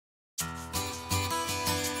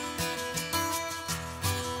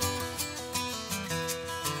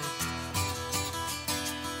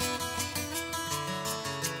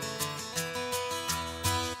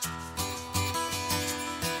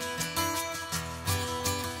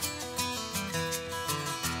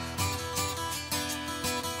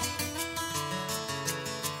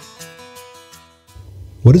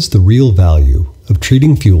What is the real value of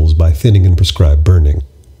treating fuels by thinning and prescribed burning?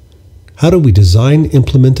 How do we design,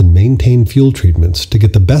 implement, and maintain fuel treatments to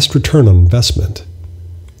get the best return on investment?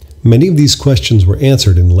 Many of these questions were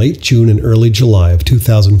answered in late June and early July of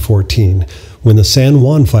 2014, when the San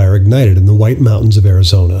Juan fire ignited in the White Mountains of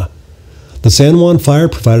Arizona. The San Juan fire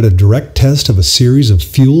provided a direct test of a series of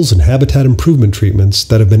fuels and habitat improvement treatments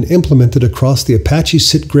that have been implemented across the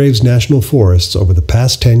Apache-Sitgreaves National Forests over the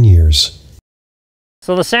past 10 years.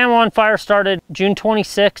 So the San Juan fire started June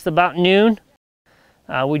 26th, about noon.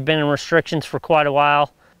 We'd been in restrictions for quite a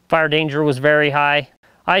while. Fire danger was very high.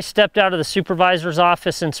 I stepped out of the supervisor's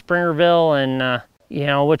office in Springerville and,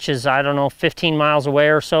 which is, 15 miles away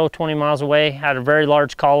or so, 20 miles away, had a very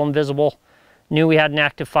large column visible. Knew we had an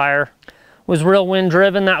active fire. Was real wind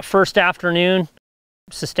driven that first afternoon.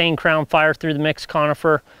 Sustained crown fire through the mixed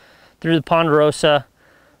conifer, through the ponderosa.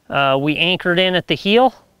 We anchored in at the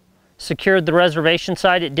heel. Secured the reservation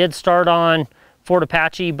site. It did start on Fort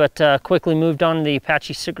Apache, but quickly moved on to the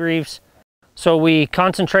Apache-Sitgreaves. So we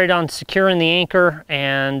concentrated on securing the anchor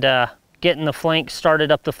and getting the flanks,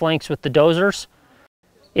 started up the flanks with the dozers.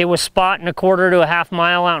 It was spotting a quarter to a half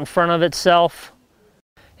mile out in front of itself.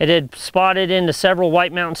 It had spotted into several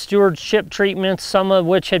White Mountain Stewardship treatments, some of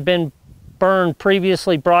which had been burned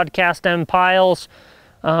previously, broadcast M piles,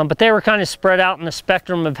 but they were kind of spread out in the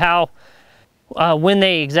spectrum of how when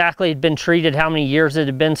they exactly had been treated, how many years it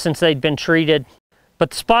had been since they'd been treated.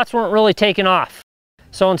 But the spots weren't really taking off.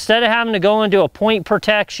 So instead of having to go into a point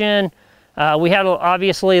protection, we had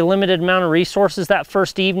obviously a limited amount of resources that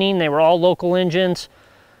first evening. They were all local engines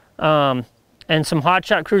and some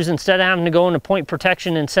hotshot crews. Instead of having to go into point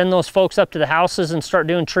protection and send those folks up to the houses and start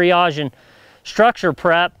doing triage and structure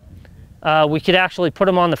prep, we could actually put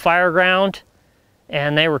them on the fire ground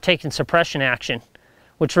and they were taking suppression action,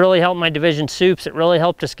 which really helped my division soups. It really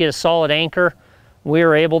helped us get a solid anchor. We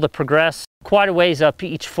were able to progress quite a ways up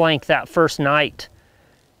each flank that first night.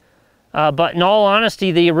 But in all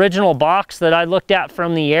honesty, the original box that I looked at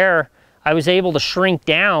from the air, I was able to shrink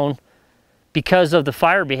down because of the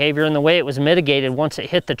fire behavior and the way it was mitigated once it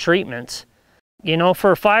hit the treatments.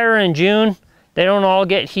 For a fire in June, they don't all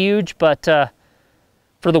get huge, but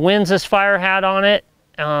for the winds this fire had on it,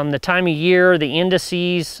 the time of year, the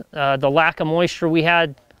indices, the lack of moisture we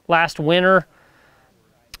had last winter,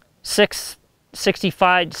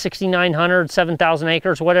 6,900, 7,000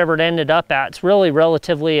 acres, whatever it ended up at. It's really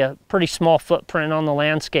relatively a pretty small footprint on the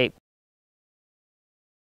landscape.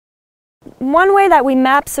 One way that we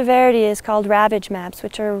map severity is called ravage maps,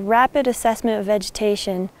 which are rapid assessment of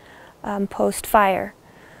vegetation post-fire.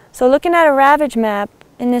 So looking at a ravage map,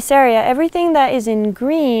 in this area, everything that is in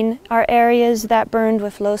green are areas that burned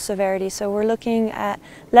with low severity. So we're looking at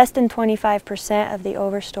less than 25% of the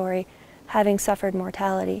overstory having suffered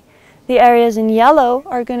mortality. The areas in yellow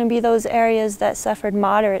are going to be those areas that suffered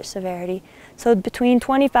moderate severity. So between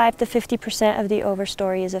 25 to 50% of the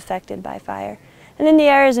overstory is affected by fire. And then the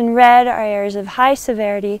areas in red are areas of high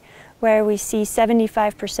severity, where we see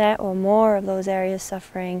 75% or more of those areas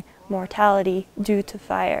suffering mortality due to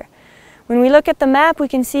fire. When we look at the map, we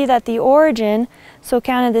can see that the origin, so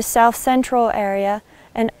kind of the south central area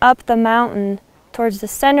and up the mountain towards the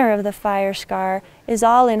center of the fire scar, is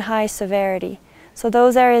all in high severity. So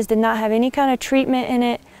those areas did not have any kind of treatment in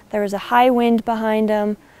it. There was a high wind behind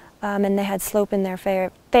them, and they had slope in their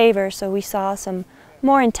favor, so we saw some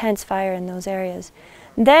more intense fire in those areas.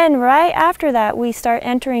 Then right after that, we start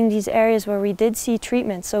entering these areas where we did see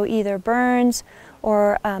treatment, so either burns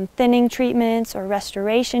or thinning treatments or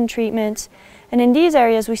restoration treatments. And in these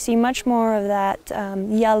areas we see much more of that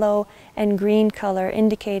yellow and green color,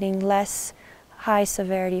 indicating less high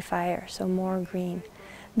severity fire, so more green.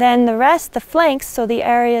 Then the rest, the flanks, so the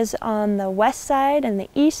areas on the west side and the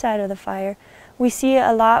east side of the fire, we see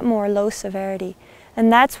a lot more low severity.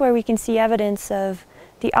 And that's where we can see evidence of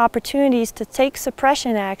the opportunities to take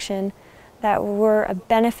suppression action that were a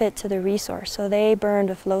benefit to the resource. So they burned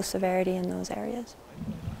with low severity in those areas.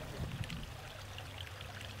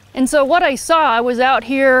 And so what I saw, I was out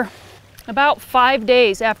here about 5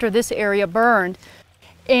 days after this area burned.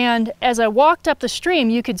 And as I walked up the stream,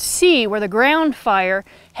 you could see where the ground fire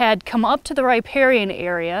had come up to the riparian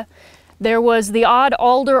area. There was the odd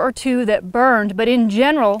alder or two that burned, but in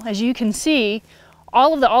general, as you can see,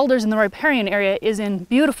 all of the alders in the riparian area is in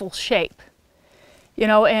beautiful shape.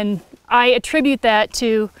 And I attribute that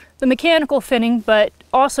to the mechanical thinning, but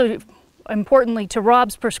also importantly to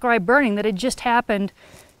Rob's prescribed burning that had just happened,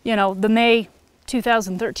 the May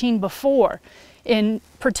 2013 before, in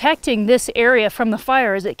protecting this area from the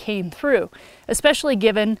fire as it came through, especially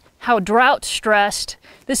given how drought stressed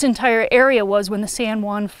this entire area was when the San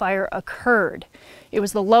Juan fire occurred. It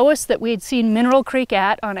was the lowest that we had seen Mineral Creek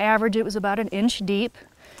at. On average, it was about 1 inch deep.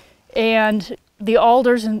 And the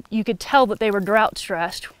alders, and you could tell that they were drought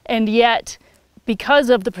stressed. And yet, because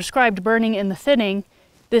of the prescribed burning and the thinning,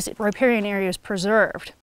 this riparian area is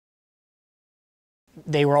preserved.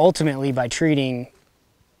 They were ultimately, by treating,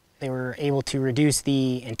 they were able to reduce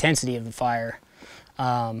the intensity of the fire,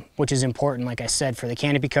 which is important, like I said, for the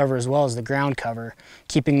canopy cover as well as the ground cover.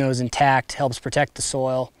 Keeping those intact helps protect the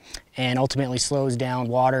soil and ultimately slows down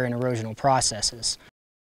water and erosional processes.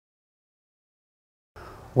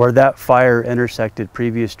 Where that fire intersected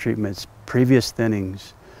previous treatments, previous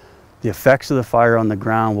thinnings, the effects of the fire on the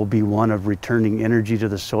ground will be one of returning energy to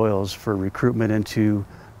the soils for recruitment into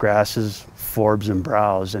grasses, forbs, and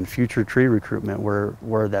browse, and future tree recruitment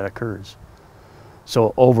where that occurs.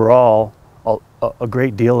 So overall, a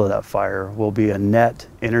great deal of that fire will be a net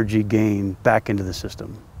energy gain back into the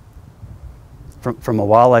system. From a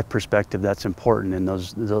wildlife perspective, that's important, and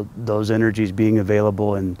those energies being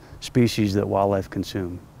available in species that wildlife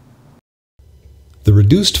consume. The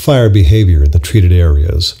reduced fire behavior in the treated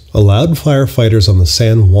areas allowed firefighters on the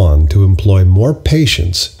San Juan to employ more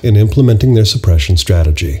patience in implementing their suppression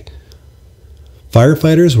strategy.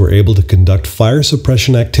 Firefighters were able to conduct fire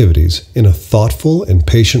suppression activities in a thoughtful and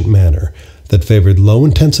patient manner that favored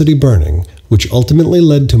low-intensity burning, which ultimately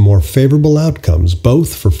led to more favorable outcomes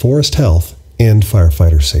both for forest health and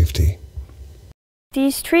firefighter safety.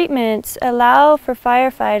 These treatments allow for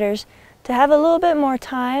firefighters to have a little bit more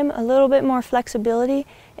time, a little bit more flexibility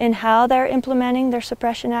in how they're implementing their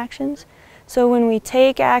suppression actions. So when we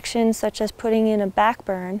take actions such as putting in a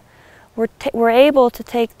backburn, we're able to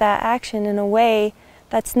take that action in a way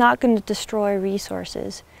that's not going to destroy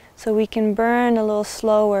resources. So we can burn a little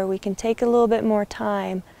slower, we can take a little bit more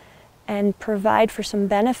time and provide for some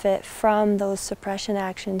benefit from those suppression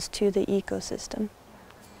actions to the ecosystem.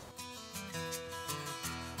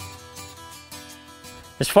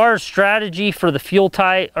 As far as strategy for the fuel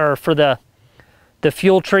type or for the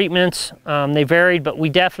fuel treatments, they varied, but we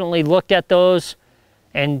definitely looked at those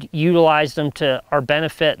and utilized them to our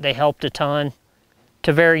benefit. They helped a ton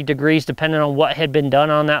to varying degrees depending on what had been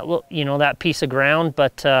done on that, that piece of ground.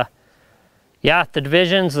 But yeah, the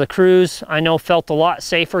divisions, the crews, I know felt a lot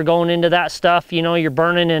safer going into that stuff. You're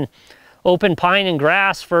burning in open pine and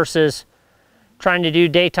grass versus trying to do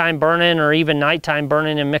daytime burning or even nighttime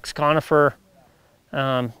burning in mixed conifer.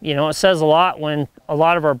 It says a lot when a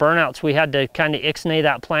lot of our burnouts, we had to kind of ixnay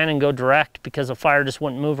that plan and go direct because the fire just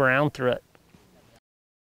wouldn't move around through it.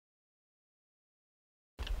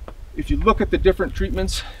 If you look at the different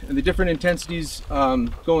treatments and the different intensities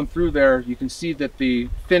going through there, you can see that the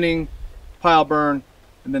thinning, pile burn,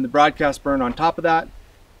 and then the broadcast burn on top of that,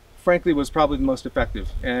 frankly, was probably the most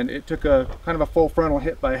effective. And it took a kind of a full frontal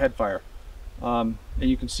hit by a head fire. And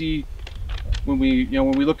you can see when we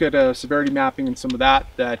look at severity mapping and some of that,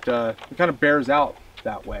 it kind of bears out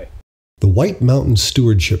that way. The White Mountain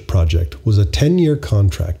Stewardship Project was a 10-year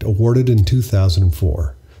contract awarded in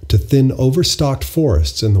 2004 to thin overstocked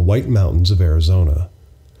forests in the White Mountains of Arizona.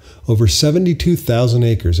 Over 72,000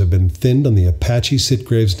 acres have been thinned on the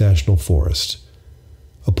Apache-Sitgreaves National Forest.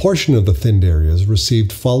 A portion of the thinned areas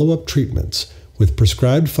received follow-up treatments with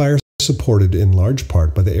prescribed fire supported in large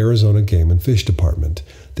part by the Arizona Game and Fish Department,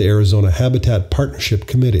 the Arizona Habitat Partnership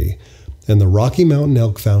Committee, and the Rocky Mountain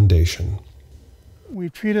Elk Foundation.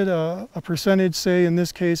 We've treated a percentage, say in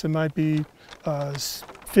this case it might be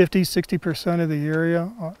 50–60% of the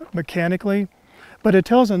area mechanically, but it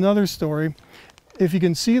tells another story. If you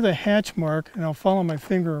can see the hatch mark, and I'll follow my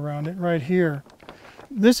finger around it right here,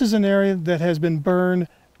 this is an area that has been burned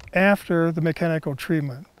after the mechanical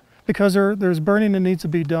treatment because there's burning that needs to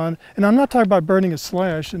be done. And I'm not talking about burning a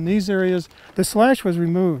slash. In these areas, the slash was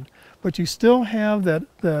removed, but you still have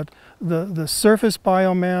the surface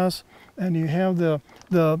biomass, and you have the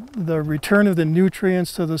return of the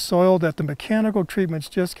nutrients to the soil that the mechanical treatments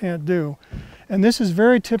just can't do. And this is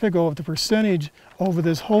very typical of the percentage over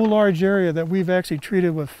this whole large area that we've actually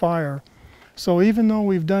treated with fire. So even though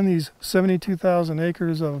we've done these 72,000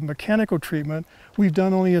 acres of mechanical treatment, we've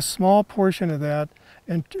done only a small portion of that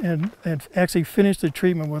and actually finished the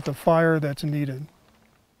treatment with the fire that's needed.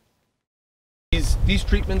 These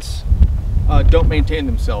treatments don't maintain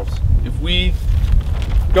themselves. If we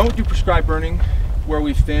don't do prescribed burning where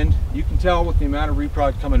we've thinned, you can tell with the amount of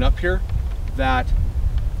reprod coming up here that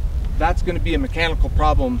that's going to be a mechanical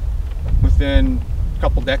problem within a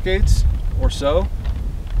couple decades or so.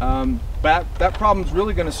 But that problem's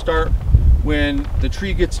really going to start when the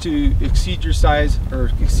tree gets to exceed your size, or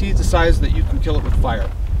exceeds the size that you can kill it with fire.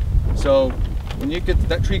 So when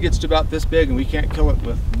that tree gets to about this big and we can't kill it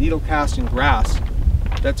with needle cast and grass,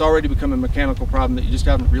 that's already become a mechanical problem that you just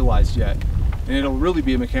haven't realized yet. And it'll really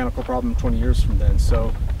be a mechanical problem 20 years from then.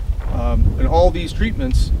 So, and all these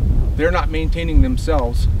treatments, they're not maintaining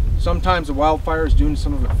themselves. Sometimes a wildfire is doing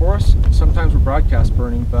some of it for us, and sometimes we're broadcast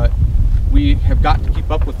burning, but we have got to keep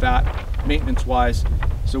up with that maintenance-wise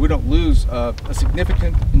so we don't lose a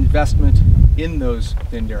significant investment in those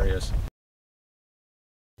thinned areas.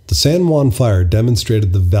 The San Juan fire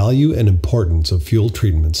demonstrated the value and importance of fuel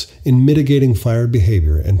treatments in mitigating fire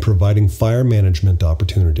behavior and providing fire management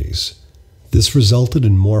opportunities. This resulted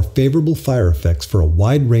in more favorable fire effects for a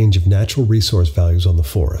wide range of natural resource values on the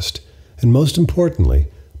forest, and most importantly,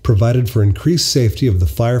 provided for increased safety of the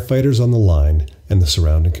firefighters on the line and the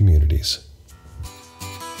surrounding communities.